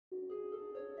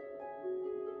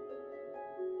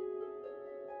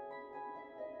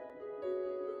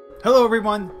Hello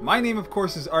everyone, my name of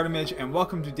course is Artimage and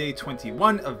welcome to day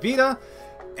 21 of VEDA,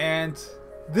 and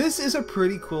this is a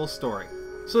pretty cool story.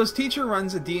 So his teacher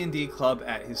runs a D&D club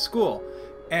at his school,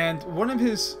 and one of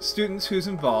his students who's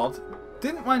involved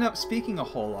didn't wind up speaking a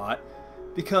whole lot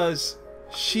because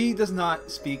she does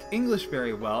not speak English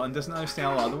very well and doesn't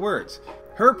understand a lot of the words.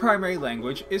 Her primary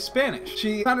language is Spanish.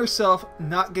 She found herself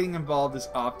not getting involved as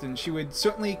often. She would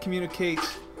certainly communicate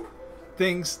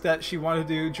things that she wanted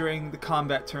to do during the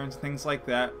combat turns and things like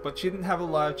that, but she didn't have a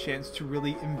lot of chance to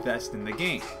really invest in the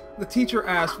game. The teacher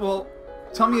asked, well,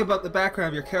 tell me about the background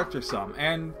of your character some,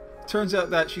 and it turns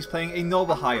out that she's playing a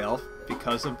noble high elf,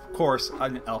 because of course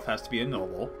an elf has to be a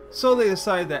noble. So they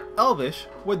decided that Elvish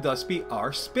would thus be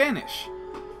our Spanish,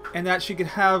 and that she could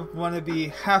have one of the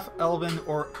half-elven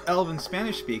or elven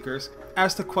Spanish speakers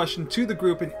ask the question to the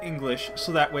group in English,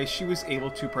 so that way she was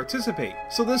able to participate.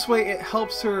 So this way it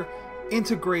helps her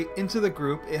integrate into the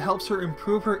group, it helps her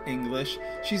improve her English,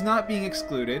 she's not being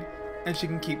excluded, and she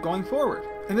can keep going forward.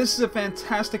 And this is a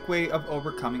fantastic way of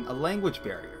overcoming a language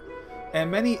barrier. And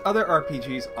many other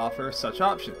RPGs offer such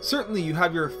options. Certainly you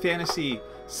have your fantasy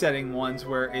setting ones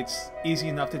where it's easy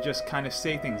enough to just kind of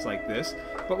say things like this,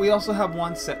 but we also have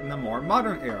ones set in the more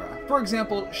modern era. For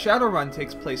example, Shadowrun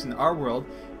takes place in our world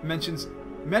and mentions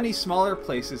many smaller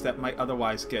places that might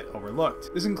otherwise get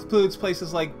overlooked. This includes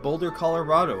places like Boulder,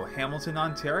 Colorado, Hamilton,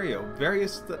 Ontario,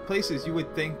 various places you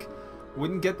would think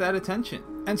wouldn't get that attention.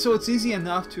 And so it's easy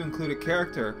enough to include a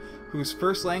character whose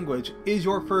first language is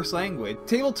your first language.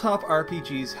 Tabletop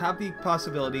RPGs have the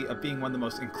possibility of being one of the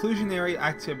most inclusionary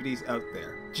activities out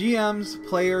there. GMs,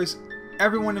 players,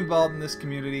 everyone involved in this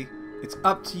community, it's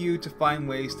up to you to find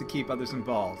ways to keep others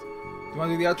involved. You want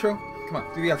to do the outro? Come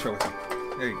on, do the outro with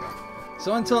me. There you go.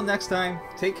 So until next time,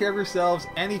 take care of yourselves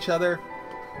and each other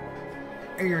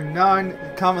and your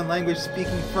non-common language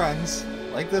speaking friends,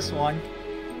 like this one,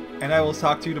 and I will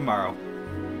talk to you tomorrow.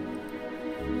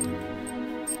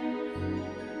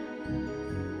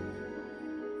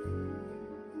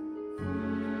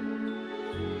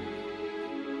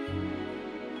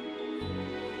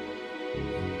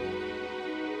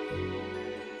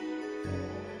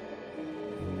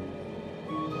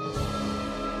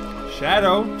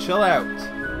 Shadow, chill out.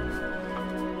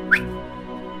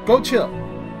 Go chill.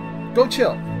 Go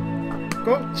chill.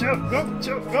 Go chill. Go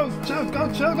chill. Go chill.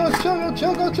 Go chill. Go chill. Go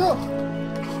chill. Go chill.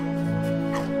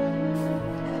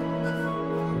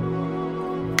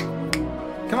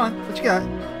 Come on. What you got?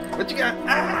 What you got?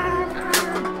 Ah!